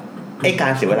ว่าไอ้กา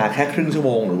รเสียเวลาแค่ครึ่งชั่วโ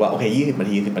มงหรือว่าโอเค20 นา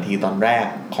ที10 นาทีตอนแรก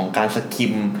ของการสคิ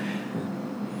ม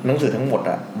หนังสือทั้งหมด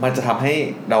อ่ะมันจะทำให้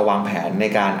เราวางแผนใน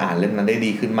การอ่านเล่มนั้นได้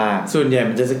ดีขึ้นมากส่วนใหญ่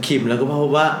มันจะสคิมแล้วก็เพรา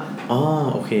ะว่า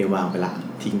โอเควางไปละ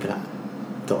ทิ้งไปละ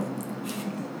จบ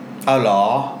เอาเหรอ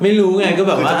ไม่รู้ไงก็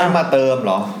แบบว่าจะมาเติมเห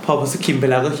รอพอสคิมไป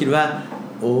แล้วก็คิดว่า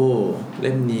โอ้เ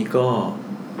ล่มนี้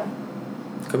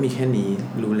ก็มีแค่นี้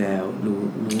รู้แล้วรู้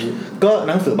ก็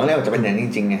หนังสือบางเล่มจะเป็นอย่างนี้จ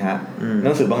ริงๆไงฮะห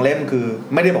นังสือบางเล่มคือ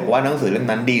ไม่ได้บอกว่าหนังสือเล่ม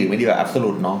นั้นดีหรือไม่ดีแบบ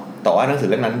absolute เนาะแต่ว่าหนังสือ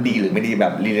เล่มนั้นดีหรือไม่ดีแบ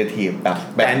บ relative แบบ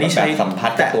สัมพั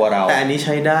ทธ์กับตัวเราแต่อันนี้ใ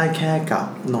ช้ได้แค่กับ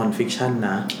non fiction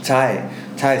นะใช่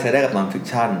ใได้กับ non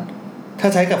fiction ถ้า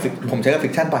ใช้กับผมใช้กับ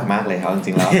fiction บ่อยมากเลยครับจ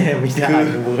ริงๆแล้ว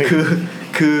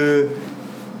คือ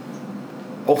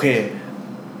โอเค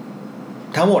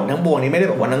ทั้งหมดทั้งปวงนี้ไม่ได้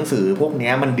บอกว่าหนังสือพวก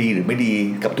นี้มันดีหรือไม่ดี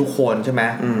กับทุกคนใช่ไหม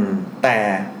แต่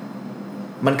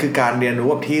มันคือการเรียนรู้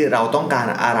แบบที่เราต้องการ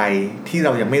อะไรที่เร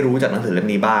ายังไม่รู้จากหนังสือเล่ม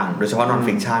นี้บ้างโดยเฉพาะ non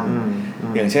fiction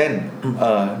อย่างเช่น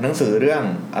หนังสือเรื่อง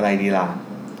อะไรดีล่ะ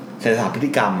เศรษฐศาสตร์พฤ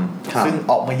ติกรรมซึ่ง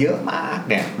ออกมาเยอะมาก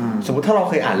เนี่ยสมมติถ้าเรา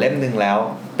เคยอ่านเล่มนึงแล้ว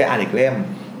ไปอ่านอีกเล่ม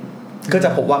ก็จะ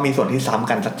พบว่ามีส่วนที่ซ้ำ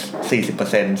กันสัก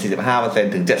 40%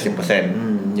 45% ถึง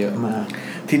 70% เยอะมาก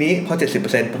ทีนี้พอ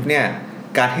 70% ปุ๊บเนี่ย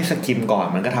การที่สกิมก่อน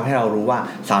มันก็ทำให้เรารู้ว่า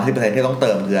 30% ที่ต้องเ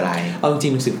ติมคืออะไรเอาจริ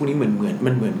งหนังสือพวกนี้เห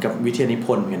มือนกับวิทยานิพ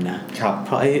นธ์กันนะครับเพ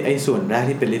ราะไอ้ส่วนแรก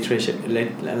ที่เป็น literature อ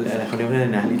ะไรเขาเรียกว่าอะไร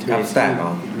นะ literature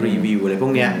review อะไรพว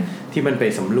กเนี้ยที่มันไป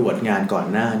สำรวจงานก่อน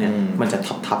หน้าเนี่ยมันจะ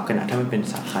ทับกันนะถ้ามันเป็น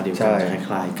สาขาเดียวกันจะค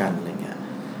ล้ายๆกันอะไรเงี้ย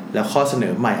แล้วข้อเสน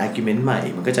อใหม่ argument ใหม่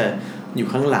มันก็จะอยู่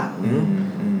ข้างหลัง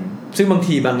ซึ่งบาง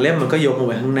ทีบางเล่มมันก็ยกมา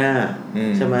ไว้ข้างหน้า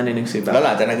ใช่ไหมในหนังสือแบบแล้วห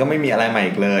ลังจากนั้นก็ไม่มีอะไรใหม่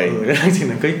อีกเลยแล้วหลังจาก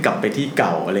นั้นก็กลับไปที่เก่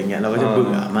าอะไรเงี้ยเราก็จะเ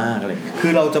บื่อมากอะไรเงี้ยคื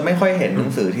อเราจะไม่ค่อยเห็นหนั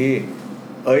งสือที่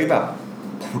แบบ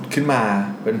ผุดขึ้นมา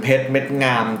เป็นเพชรเม็ดง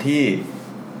าม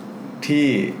ที่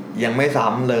ยังไม่ซ้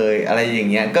ำเลยอะไรอย่า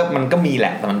งเงี้ยก็มันก็มีแหล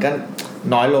ะแต่มันก็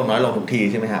น้อยลงทุกที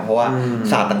ใช่ไหมฮะเพราะว่า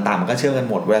ศาสตร์ต่างๆมันก็เชื่อกัน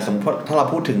หมดเวลาสมมติถ้าเรา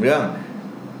พูดถึงเรื่อง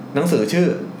หนังสือชื่อ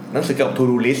หนังสือเกี่ยวกับ to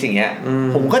do list อย่างเงี้ย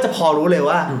ผมก็จะพอรู้เลย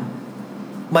ว่า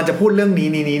มันจะพูดเรื่อง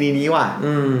นี้ว่ะ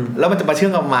แล้วมันจะมาเชื่อ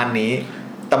มกับมันนี้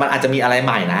แต่มันอาจจะมีอะไรใ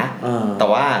หม่นะแต่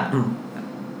ว่า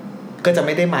ก็จะไ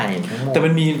ม่ได้ใหม่แต่มั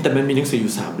นมีหนังสืออ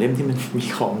ยู่3เล่มที่มันมี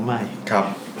ของใหม่ครับ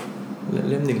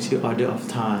เล่มหนึ่งชื่อ Order of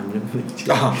Time เล่มนึงชื่อ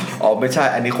ไม่ใช่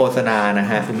อันนี้โฆษณานะ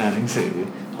ฮะโฆษณาหนังสือ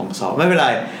ของสอบไม่เป็นไร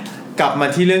กลับมา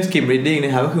ที่เรื่อง Skim Reading น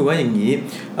ะครับก็คือว่าอย่างนี้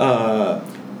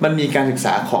มันมีการศึกษ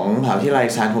าของมหาวิทยาลัย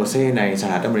ซานโฮเซในสห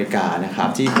รัฐอเมริกานะครับ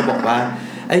ที่เขาบอกว่า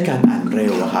ไอ้การอ่านเร็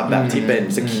วอะครับแบบที่เป็น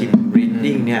Skim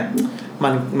Reading เนี่ย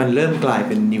มันเริ่มกลายเ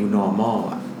ป็น new normal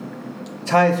อ่ะ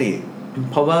ใช่สิ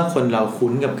เพราะว่าคนเรา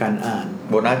คุ้นกับการอ่าน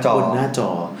บนหน้าจอ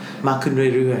มากขึ้น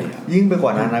เรื่อยๆยิ่งไปกว่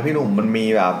านั้นนะพี่หนุ่มมันมี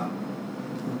แบบ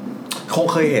คง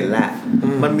เคยเห็นแหละ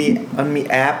มันมี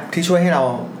แอปที่ช่วยให้เรา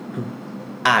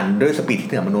อ่านด้วยสปีดที่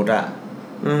เหนือมนุษย์อะ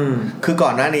คือก่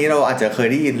อนหน้านี้เราอาจจะเคย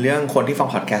ได้ยินเรื่องคนที่ฟัง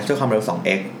พอดแคสต์ด้วยความเร็ว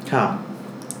 2x ครับ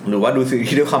หรือว่าดูซีรี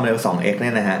ส์ด้วยความเร็ว 2x เ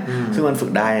นี่ยนะฮะซึ่งมันฝึ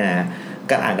กได้นะ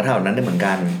การอ่านก็เท่านั้นได้เหมือน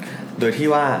กันโดยที่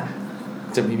ว่า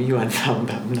จะมีวันทำ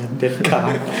แบบนั้นเด็ดขาด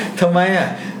ทำไมอ่ะ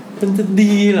มันจะ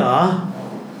ดีเหรอ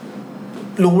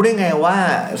รู้ได้ไงว่า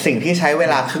สิ่งที่ใช้เว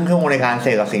ลาครึ่งชั่วโมงในการเส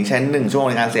พกับสิ่งใช้1ชั่วโมง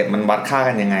ในการเสพมันวัดค่า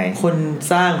กันยังไงคน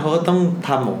สร้างเขาก็ต้องท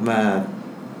ำออกมา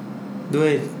ด้ว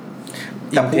ย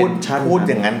แต่พูด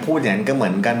อย่างนั้นก็เหมื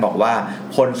อนกันบอกว่า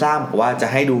คนสร้างบอกว่าจะ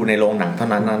ให้ดูในโรงหนังเท่า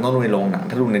นั้นต้องดูในโรงหนัง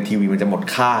ถ้าดูในทีวีมันจะหมด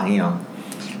ค่าอย่างนี้เนาะ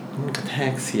มันกระแท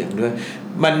กเสียงด้วย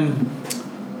มัน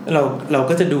เรา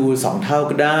ก็จะดู2เท่า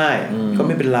ก็ได้ก็ไ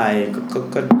ม่เป็นไร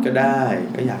ก็ได้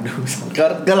ก็อยากดู2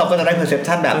ก็เราก็จะได้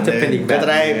perception แบบนึงก็จะ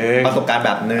ได้ประสบการณ์แ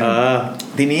บบนึง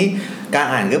ทีนี้การ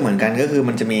อ่านก็เหมือนกันก็คือ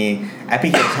มันจะมีแอปพ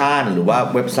ลิเคชันหรือว่า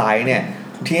เว็บไซต์เนี่ย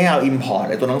ที่ให้เรา import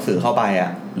ไอ้ตัวหนังสือเข้าไปอ่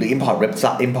ะหรือ import เว็บไซ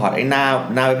ต์ import ไอ้ห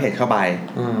น้าเว็บเพจเข้าไป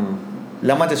แ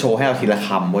ล้วมันจะโชว์ให้เราทีละค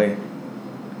ำเว้ย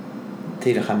ที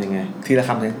ละคำยังไงทีละค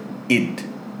ำเนี่ย it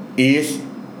is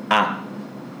a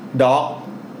dog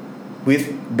with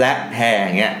black hair อ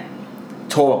ย่างเงี้ย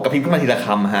โชว์กระพริบขึ้นมาทีละค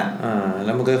ำฮะแ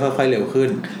ล้วมันก็ค่อยๆเร็วขึ้น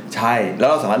ใช่แล้ว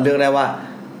เราสามารถเลือกได้ว่า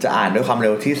จะอ่านด้วยความเร็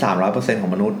วที่ 300% ขอ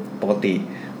งมนุษย์ปกติ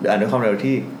หรืออ่านด้วยความเร็ว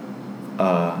ที่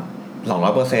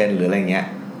200% หรืออะไรเงี้ย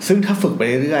ซึ่งถ้าฝึกไป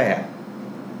เรื่อยๆอ่ะ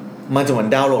มันจะเหมือน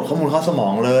ดาวน์โหลดข้อมูลเข้าสมอ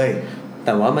งเลยแ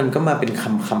ต่ว่ามันก็มาเป็นค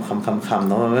ำ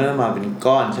เนาะมันไม่ได้มาเป็น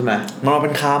ก้อนใช่ไหมมันมาเป็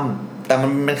นคำแต่มั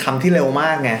นเป็นคำที่เร็วม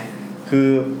ากไงคือ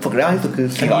ฝึกได้มากที่สุดคือ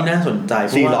400น่าสนใจ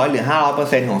400หรือ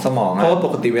 500% ของสมองเพราะว่าป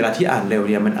กติเวลาที่อ่านเร็ว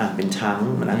เนี่ยมันอ่านเป็นชั้ง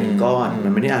มันอ่านเป็นก้อนมั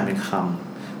นไม่ได้อ่านเป็นค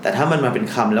ำแต่ถ้ามันมาเป็น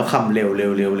คำแล้วคำเร็ว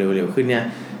ขึ้นเนี่ย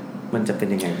มันจะเป็น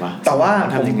ยังไงวะแต่ว่า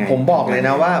ผมบอกเลยน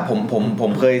ะว่าผ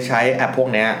มเคยใช้แอปพวก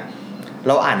เนี้ยเ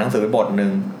ราอ่านหนังสือไปบทนึ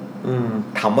ง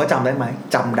ถามว่าจำได้ไหม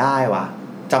จำได้ว่ะ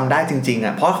จำได้จริงๆอ่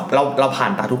ะเพราะเราผ่า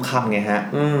นตาทุกคำไงฮะ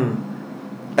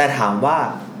แต่ถามว่า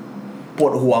ปว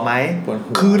ดหัวไหม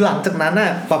คือหลังจากนั้นน่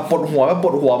ะแบบปวด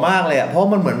หัวมากเลยอ่ะเพราะ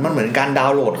มันเหมือนการดา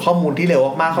วน์โหลดข้อมูลที่เร็ว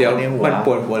มากๆเข้าไปในหัวมันป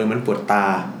วดหัวหรือมันปวดตา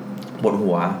ปวด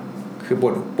หัวคือ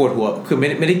ปวดหัวคือไ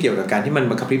ม่ได้เกี่ยวกับการที่มัน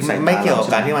กระพริบสายตาไม่เกี่ยวกับ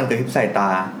การที่มันกระพริบสายตา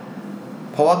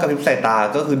เพราะว่ากระพริบสายตา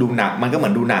ก็คือดูหนังมันก็เหมื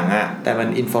อนดูหนังอ่ะแต่มัน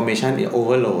information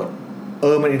overload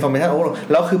มัน information overload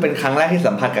แล้วคือเป็นครั้งแรกที่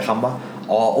สัมผัสกับคำว่า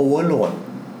overload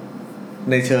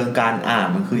ในเชิงการอ่าน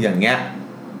มันคืออย่างเงี้ย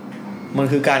มัน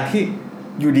คือการที่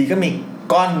อยู่ดีก็มี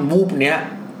ก้อนวูบเนี้ย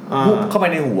วูบเข้าไป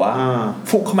ในหัว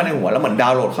ฟุกเข้ามาในหัวแล้วเหมือนดา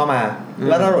วน์โหลดเข้ามาแ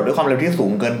ล้วดาวน์โหลดด้วยความเร็วที่สู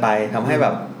งเกินไปทำให้แบ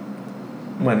บ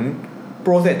เหมือนโป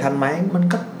รเซสทันไหมมั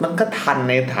นก็ทัน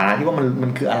ในฐานะที่ว่ามั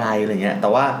นคืออะไรอะไรเงี้ยแต่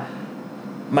ว่า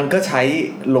มันก็ใช้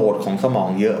โหลดของสมอง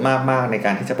เยอะมากๆในก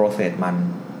ารที่จะโปรเซสมัน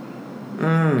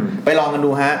ไปลองกันดู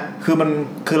ฮะ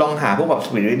คือลองหาพวกแบบ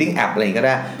speed reading app อะไรก็ไ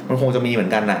ด้มันคงจะมีเหมือ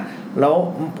นกันน่ะแล้ว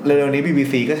เร็วๆนี้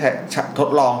BBC ก็ทด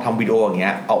ลองทำวิดีโออย่างเ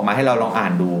งี้ยออกมาให้เราลองอ่า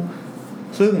นดู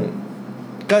ซึ่ง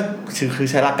ก็คือ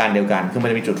ใช้หลักการเดียวกันคือมัน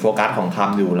จะมีจุดโฟกัสของค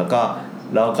ำอยู่แล้ว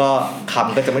ก็ค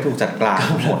ำก็จะไม่ถูกจัดกลาง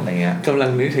ทั้งหมดอะไรเงี้ยกำลั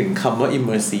งนึกถึงคำว่า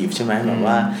immersive ใช่ไหมแบบ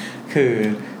ว่าคือ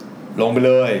ลงไปเ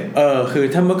ลยคือ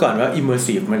ถ้าเมื่อก่อนว่า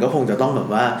immersive มันก็คงจะต้องแบบ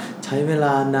ว่าใช้เวล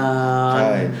านาน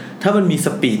ถ้ามันมี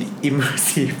speed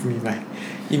immersive มีไหม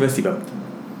immersive แบบ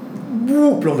วู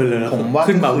บลงไปเลยผมว่า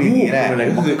ขึ้นมาวูบอะไร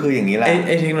คืออย่างนี้แหละไ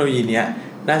อ้เทคโนโลยีเนี้ย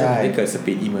น่าจะให้เกิด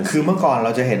speed immersive คือเมื่อก่อนเร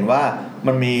าจะเห็นว่า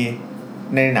มันมี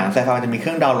ในหนังไซไฟมันจะมีเค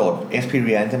รื่องดาวน์โหลด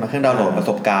experience ใช่ไหมเครื่องดาวน์โหลดประ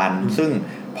สบการณ์ซึ่ง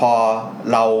พอ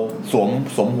เราส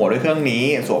วมหัวด้วยเครื่องนี้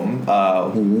สวม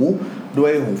หูด้ว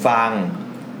ยหูฟัง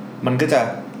มันก็จะ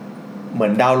เหมือ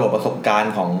นดาวน์โหลดประสบการ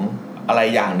ณ์ของอะไร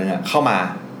อย่างหนึ่งเข้ามา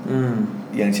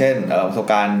อย่างเช่นประสบ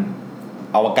การณ์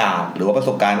อวกาศหรือว่าประส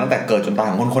บการณ์ตั้งแต่เกิดจนตาย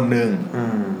ของคนคนหนึ่ง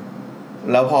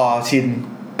แล้วพอชิน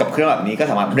กับเครื่องแบบนี้ก็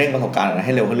สามารถเร่งประสบการณ์ใ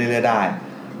ห้เร็วขึ้นเรื่อยๆได้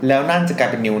แล้วนั่นจะกลาย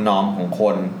เป็น new norm ของค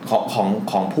น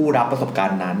ของผู้รับประสบการ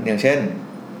ณ์นั้นอย่างเช่น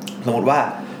สมมติว่า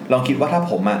ลองคิดว่าถ้า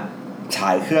ผมฉ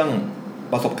ายเครื่อง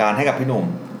ประสบการณ์ให้กับพี่หนุ่ม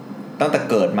ตั้งแต่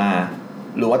เกิดมา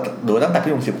หรือว่าตั้งแต่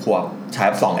พี่หนุ่ม10 ขวบฉาย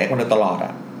 2x มาโดยตลอด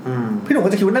พี่หนุ่ม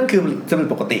ก็จะคิดว่านั่นคือจะเป็น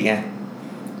ปกติไง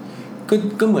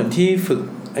ก็เหมือนที่ฝึก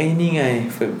ไอ้นี่ไง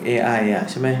ฝึก AI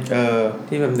ใช่ไหม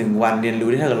ที่แบบ1 วันเรียนรู้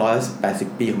ได้เท่ากับ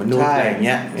180 ปีของมนุษย์อะไรอย่างเ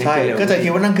งี้ยใช่ก็จะคิ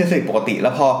ดว่านั่นคือสิ่งปกติแล้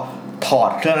วพอถอด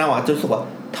เครื่องนั้นออกจะรู้สึกว่า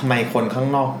ทำไมคนข้าง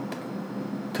นอก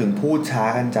ถึงพูดช้า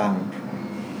กันจัง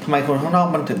ทำไมคนข้างนอก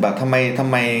มันถึงแบบทำไม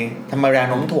แรง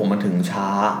โน้มถ่วงมันถึงช้า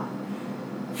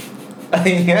อะไร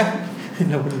เงี้ย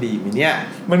แล้วมันดีไหมเนี่ย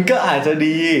มันก็อาจจะ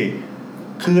ดี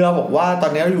คือเราบอกว่าตอ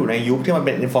นนี้เราอยู่ในยุคที่มันเ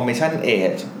ป็น information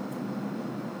age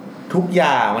ทุกอ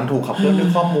ย่างมันถูกขับเคลื่อนด้ว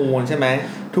ยข้อมูลใช่ไหม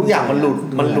ทุกอย่างมันหลุด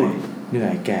เหนื่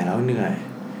อยแก่แล้วเหนื่อย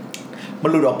มัน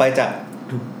หลุดออกไป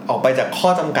จากข้อ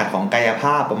จำกัดของกายภ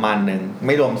าพประมาณนึงไ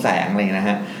ม่รวมแสงอะไรนะ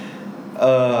ฮะ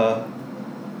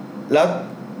แล้ว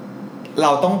เร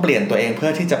าต้องเปลี่ยนตัวเองเพื่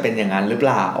อที่จะเป็นอย่างนั้นหรือเป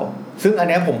ล่าซึ่งอัน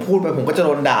นี้ผมพูดไปผมก็จะโด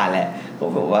นด่าแหละผม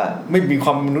บอกว่าไม่มีคว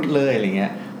ามมนุษย์เลยอะไรเงี้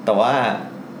ยแต่ว่า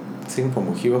ซึ่งผม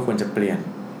ก็คิดว่าควรจะเปลี่ยน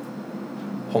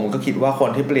ผมก็คิดว่าคน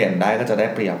ที่เปลี่ยนได้ก็จะได้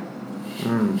เปรียบ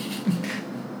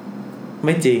ไ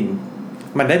ม่จริง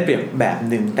มันได้เปรียบแบบ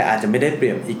นึงแต่อาจจะไม่ได้เปรี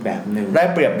ยบอีกแบบนึงได้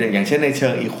เปรียบอย่างเช่นในเชิ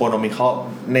ง economical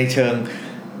ในเชิง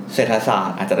เศรษฐศาสต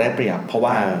ร์อาจจะได้เปรียบเพราะ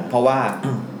ว่า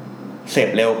เสพ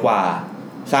เร็วกว่า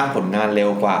สร้างผลงานเร็ว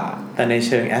กว่าแต่ในเ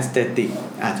ชิง aesthetic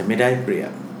อาจจะไม่ได้เปรีย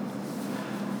บ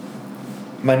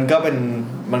มันก็เ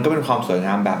ป็นความสวยง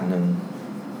ามแบบนึง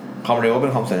ความเร็วก็เป็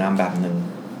นความสวยงามแบบนึง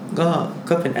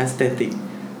ก็เป็น aesthetic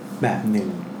แบบนึง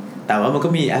แต่ว่ามันก็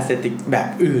มี aesthetic แบบ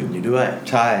อื่นอยู่ด้วย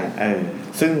ใช่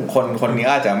ซึ่งคนนี้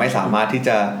อาจจะไม่สามารถที่จ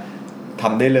ะท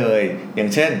ำได้เลยอย่าง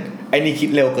เช่นไอ้นี่คิด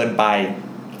เร็วเกินไป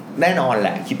แน่นอนแหล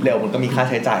ะคิดเร็วมันก็มีค่า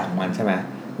ใช้จ่ายของมันใช่ไหม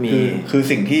คือ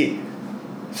สิ่ง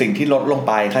ที่ลดลง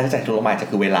ไปค่าใช้จ่ายลดลงไปจะ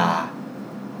คือเวลา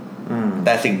แ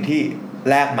ต่สิ่งที่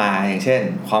แลกมาอย่างเช่น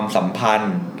ความสัมพัน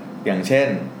ธ์อย่างเช่น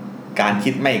การ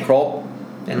คิดไม่ครบ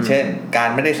อย่างเช่นการ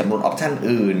ไม่ได้สำรวจออปชั่น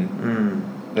อื่น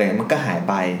อะไรมันก็หาย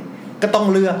ไปก็ต้อง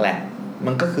เลือกแหละ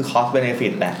มันก็คือ cost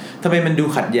benefit แหละทำไมมันดู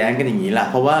ขัดแย้งกันอย่างนี้ล่ะ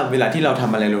เพราะว่าเวลาที่เราท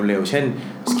ำอะไรเร็วๆเช่น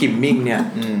skimming เนี่ย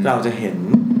เราจะเห็น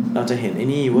ไอ้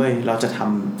นี่เว้ยเราจะท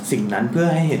ำสิ่งนั้นเพื่อ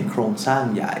ให้เห็นโครงสร้าง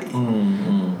ใหญ่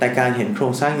แต่การเห็นโคร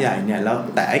งสร้างใหญ่เนี่ยแล้ว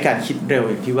แต่ไอ้การคิดเร็ว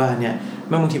อย่างที่ว่าเนี่ย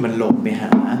บางทีมันหลงไปห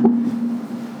า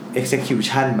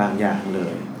execution บางอย่างเล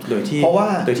ยโดย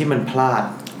ที่มันพลาด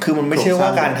คือมันไม่ใช่ว่า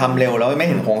การทำเร็วแล้วไม่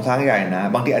เห็นโครงสร้างใหญ่นะ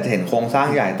บางทีอาจจะเห็นโครงสร้าง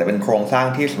ใหญ่แต่เป็นโครงสร้าง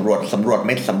ที่สำรวจไ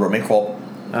ม่ครบ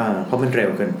เพราะมันเร็ว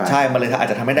เกินไปใช่มันเลยอาจ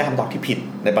จะทำให้ได้คำตอบที่ผิด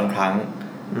ในบางครั้ง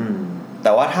แ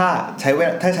ต่ว่าถ้าใช้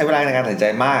เวลาในการตัดสินใจ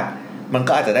มากมัน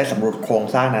ก็อาจจะได้สำรวจโครง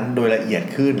สร้างนั้นโดยละเอียด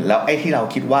ขึ้นแล้วไอ้ที่เรา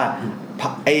คิดว่า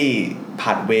ไอ้พ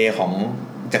าธเวย์ของ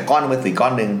จากก้อนเป็นสีก้อ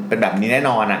นนึงเป็นแบบนี้แน่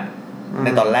นอนใน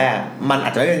ตอนแรกมันอา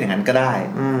จจะไม่เป็นอย่างนั้นก็ได้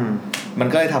มัน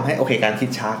ก็เลยทำให้โอเคการคิด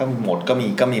ช้าก็มีหมดก็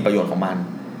มีประโยชน์ของมัน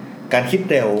การคิด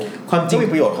เร็วความจริงมี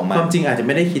ประโยชน์ของมันความจริงอาจจะไ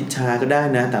ม่ได้คิดช้าก็ได้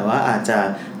นะแต่ว่าอาจจะ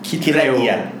คิดเร็ว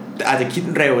อาจจะคิด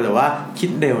เร็วแต่ว่าคิด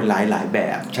เร็วหลายแบ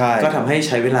บก็ทำให้ใ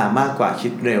ช้เวลามากกว่าคิ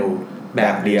ดเร็วแบ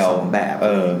บเดียวแบบ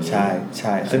ใ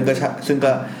ช่ซึ่ง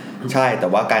ก็ใช่แต่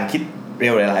ว่าการคิดเร็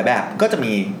วหลายแบบก็จะ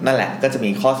มีนั่นแหละก็จะมี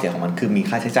ข้อเสียของมันคือมี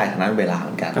ค่าใช้จ่ายทางด้านเวลาเห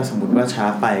มือนกันถ้าสมมติว่าช้า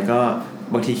ไปก็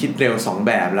บางทีคิดเร็ว2แ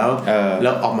บบแล้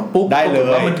วออกมาปุ๊บได้เลย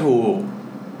ว่ามันถูก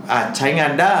อาจใช้งา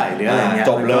นได้หรืออะไรเงี้ย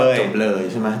จบเลย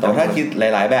ใช่ไหมแต่ถ้าคิดห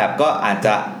ลายๆแบบก็อาจ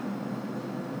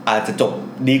จะจบ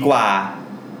ดีกว่า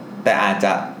แต่อาจจ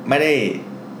ะไม่ไ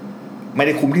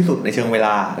ด้คุ้มที่สุดในเชิงเวล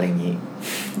าอะไรอย่างนี้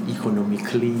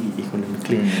economically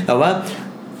แต่ว่า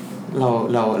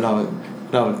เ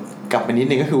รากลับไปนิด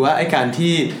นึงก็คือว่าไอ้การ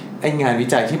ที่ไอ้งานวิ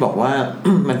จัยที่บอกว่า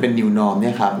มันเป็น new norm เนี่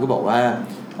ยครับก็บอกว่า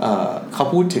เขา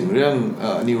พูดถึงเรื่อง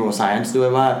neuroscience ด้วย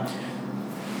ว่า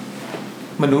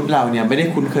มนุษย์เราเนี่ยไม่ได้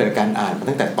คุ้นเคยกับการอ่านมา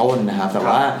ตั้งแต่ต้นนะครับแต่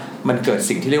ว่ามันเกิด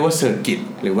สิ่งที่เรียกว่า circuit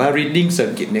หรือว่า reading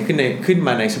circuit เนี่ยขึ้นม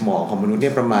าในสมองของมนุษย์เ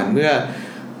นี่ยประมาณเมื่อ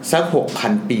สัก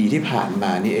 6,000 ปีที่ผ่านม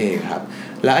านี่เองครับ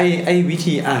แล้วไอ้วิ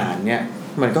ธีอ่านเนี่ย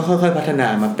มันก็ค่อยๆพัฒนา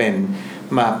มาเป็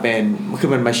นคือ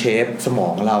มันมาเชฟสมอ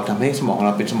งเราทำให้สมองเร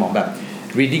าเป็นสมองแบบ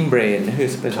reading brain ก็คือ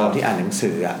เป็นสมองที่อ่านหนัง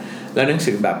สืออ่ะแล้วหนัง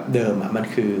สือแบบเดิมอ่ะมัน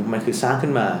คือสร้างขึ้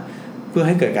นมาเพื่อใ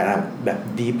ห้เกิดการอ่านแบบ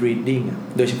deep reading อ่ะ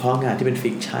โดยเฉพาะงานที่เป็น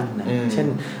ฟิกชันนะเช่น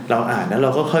เราอ่านแล้วเร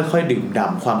าก็ค่อยๆดื่มด่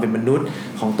ำความเป็นมนุษย์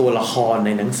ของตัวละครใน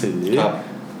หนังสือ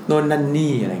โน่นนั่น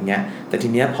นี่อะไรเงี้ยแต่ที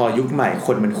เนี้ยพอยุคใหม่ค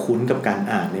นมันคุ้นกับการ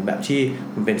อ่านในแบบที่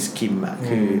มันเป็นสคิมอ่ะ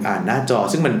คืออ่านหน้าจอ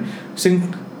ซึ่ง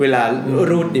เวลา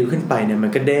รูดนิ้วขึ้นไปเนี่ยมั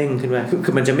นก็เด้งขึ้นมาคื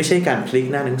อมันจะไม่ใช่การพลิก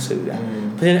หน้าหนังสือ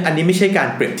เพราะฉะนั้นอันนี้ไม่ใช่การ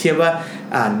เปรียบเทียบว่า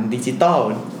อ่านดิจิตอล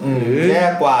หรือแย่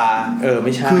กว่าไ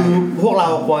ม่ใช่คือพวกเรา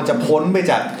ควรจะพ้นไป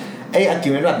จากไอ้อาร์กิ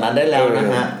วเมนต์แบบนั้นได้แล้วนะ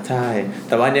ฮะใช่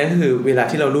แต่ว่าเนี้ยก็คือเวลา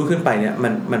ที่เรารูดขึ้นไปเนี่ย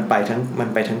มันไป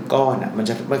ทั้งก้อนอ่ะ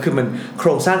มันคือมันโคร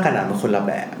งสร้างการอ่านมันคนละแ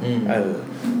บบ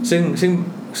ซึ่ง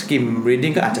Skim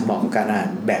Reading ก็อาจจะเหมาะกับการอ่าน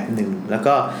แบบนึงแล้ว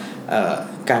ก็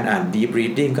การอ่าน Deep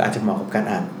Reading ก็อาจจะเหมาะกับการ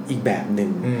อ่านอีกแบบนึง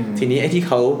ทีนี้ไอ้ที่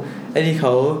เข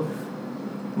า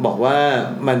บอกว่า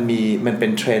มันเป็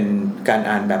นเทรนด์การ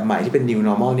อ่านแบบใหม่ที่เป็น New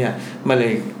Normal เนี่ยมาเล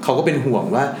ยเขาก็เป็นห่วง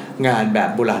ว่างานแบบ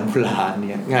โบราณ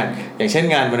เนี่ยงานอย่างเช่น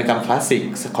งานวรรณกรรมคลาสสิก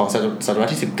ของศตวรร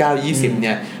ษที่19-20เ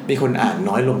นี่ยมีคนอ่าน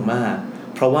น้อยลงมาก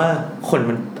เพราะว่าคน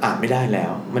มันอ่านไม่ได้แล้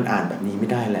วมันอ่านแบบนี้ไม่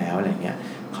ได้แล้วอะไรเงี้ย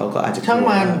เขาก็อาจจะช่าง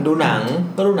มันดูหนัง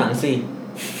ก็ดูหนังสิ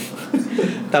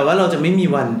แต่ว่าเราจะไม่มี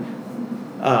วัน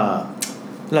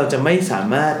เราจะไม่สา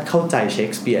มารถเข้าใจเชค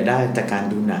สเปียร์ได้จากการ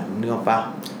ดูหนังนึกออกปะ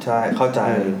ใช่เข้าใจ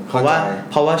เพรา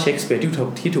ะว่าเชคสเปียร์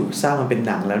ที่ถูกสร้างมันเป็น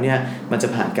หนังแล้วเนี่ยมันจะ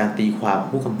ผ่านการตีความ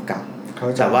ผู้กำกับ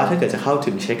แต่ว่าถ้าเกิดจะเข้า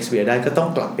ถึงเชคสเปียร์ได้ก็ต้อง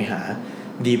กลับไปหา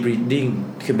deep reading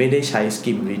คือไม่ได้ใช้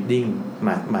skim reading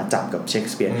มาจับกับเชค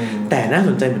สเปียร์แต่น่าส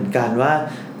นใจเหมือนกันว่า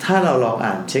ถ้าเราลอง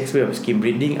อ่านเชคสเปียร์แบบ skim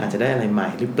reading อาจจะได้อะไรใหม่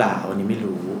หรือเปล่าอันนี้ไม่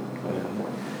รู้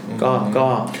ก็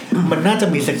มันน่าจะ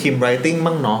มี skim writing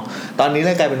บ้างเนาะตอนนี้เล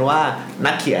ยกลายเป็นว่า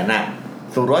นักเขียนน่ะ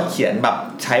สมมติว่าเขียนแบบ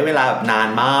ใช้เวลาแบบนาน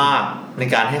มากใน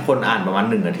การให้คนอ่านประมาณ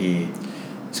1 นาที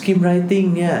Skim Writing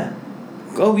เนี่ย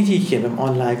ก็วิธีเขียนแบบออ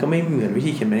นไลน์ก็ไม่เหมือนวิ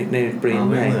ธีเขียนในปริ้นท์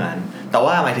ไม่เหมือนแต่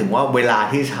ว่าหมายถึงว่าเวลา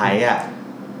ที่ใช้อ่ะ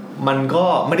มันก็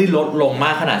ไม่ได้ลดลงม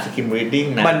ากขนาด Skim Reading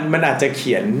นะมันอาจจะเ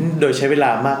ขียนโดยใช้เวลา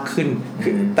มากขึ้น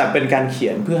แต่เป็นการเขี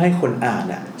ยนเพื่อให้คนอ่าน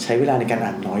อ่ะใช้เวลาในการอ่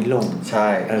านน้อยลงใช่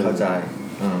เข้าใจ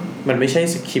มันไม่ใช่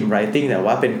Skim Writing แต่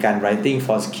ว่าเป็นการ Writing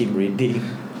for Skim Reading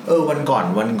วันก่อ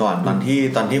นตอน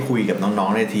ที่คุยกับน้อง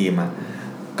ๆในทีมอ่ะ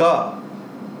ก็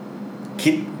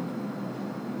คิด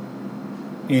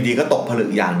อยู่ดีก็ตกผลึก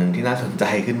อย่างหนึ่งที่น่าสนใจ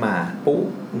ขึ้นมาปุ๊บ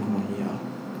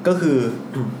ก็คือ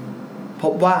พ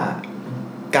บว่า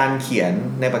การเขียน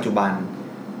ในปัจจุบัน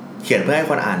เขียนเพื่อให้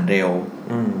คนอ่านเร็ว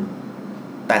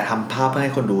แต่ทำภาพเพื่อใ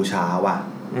ห้คนดูช้าว่ะ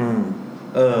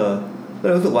ก็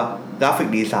รู้สึกว่ากราฟิก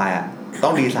ดีไซน์อ่ะต้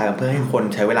องดีไซน์เพื่อให้คน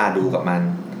ใช้เวลาดูกับมัน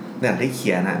เนี่ยที่เ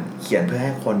ขียนเพื่อใ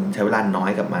ห้คนใช้เวลาน้อ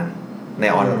ยกับมันใ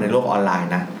นโลกออนไล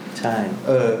น์นะใช่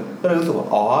ก็เลยรู้สึกว่า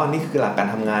นี่คือหลักการ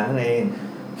ทำงานนั่นเอง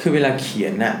คือเวลาเขีย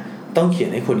นน่ะต้องเขียน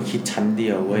ให้คนคิดชั้นเดี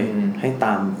ยวเว้ยให้ต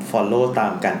าม follow ตา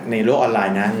มกันในโลกออนไล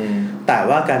น์นะแต่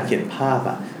ว่าการเขียนภาพ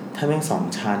อ่ะถ้าแม่ง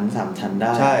2 ชั้น3 ชั้นไ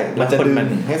ด้มันจะ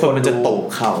ดึงให้คนมันจะตก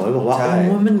เข่าแล้วบอกว่า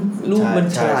มันรูปมัน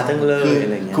ฉลาดจังเลยอะ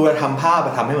ไรเงี้ยคือทำภาพ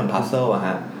ทำให้เหมือนพัซเซิลอะฮ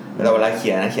ะแต่เวลาเขี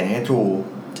ยนให้ true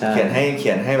เขียน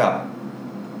ให้แบบ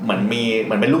เหมือน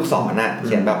เป็นลูกศรน่ะเ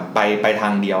ขียนแบบไปทา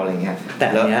งเดียวอะไรเงี้ยแต่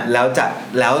แล้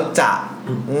วจะ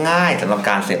ง่ายสำหรับ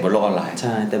การเสพบนโลกออนไลน์ใ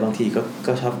ช่แต่บางที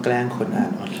ก็ชอบแกล้งคนอ่า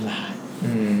นออนไลน์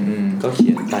ก็เขี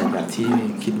ยนไปแบบที่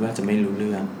คิดว่าจะไม่รู้เ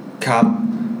รื่องครับ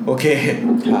โอเค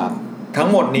ครับทั้ง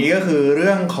หมดนี้ก็คือเ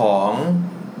รื่องของ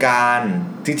การ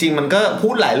จริงๆมันก็พู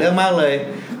ดหลายเรื่องมากเลย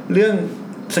เรื่อง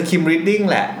Skim Reading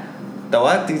แหละแต่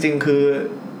ว่าจริงๆคือ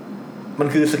มัน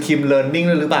คือ Skim Learning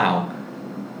หรือเปล่า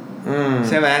ใ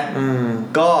ช่ไหม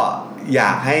ก็อย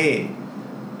ากให้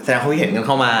แสดงความคิดเห็นกันเ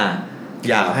ข้ามา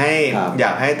อยาก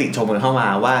ให้ติชมกันเข้ามา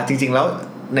ว่าจริงๆแล้ว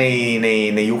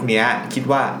ในยุคนี้คิด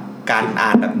ว่าการอ่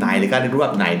านแบบไหนหรือการเรียนรู้แบ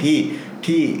บไหน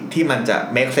ที่มันจะ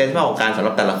make sense มากกว่าการสำห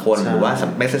รับแต่ละคนหรือว่า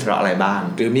make sense สำหรับอะไรบ้าง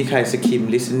หรือมีใคร skim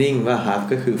listening ว่าครับ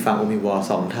ก็คือฟัง Omnivore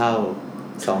 2 เท่า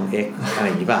 2x อะไร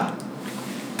อย่างนี้ป่ะ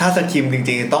ถ้า skim จ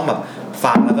ริงๆต้องแบบ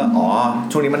ฟังแล้วก็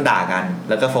ช่วงนี้มันด่ากัน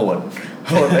แล้วก็ forward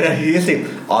ไปที่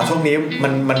10ช่วงนี้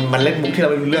มันเล่นมุกที่เร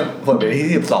าไม่รู้เรื่อง forward ไปที่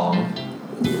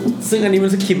12ซึ่งอันนี้มั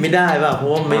นสคิปไม่ได้ป่ะเพรา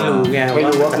ะว่าไม่รู้ไง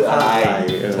ว่าคืออะไร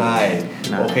ใช่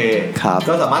โอเค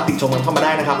ก็สามารถติชมกันเข้ามาไ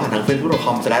ด้นะครับผ่านทาง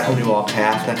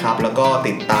facebook.com/omnivorecast นะครับแล้วก็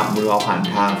ติดตาม Omnivore ผ่าน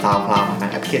ทาง SoundCloud ผ่านทา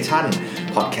งแอปพลิเคชัน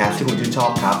podcast ที่คุณชื่นชอ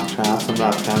บครับครับสำหรั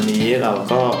บคราวนี้เรา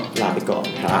ก็ลาไปก่อน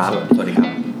ครับสวัสดีครั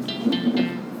บ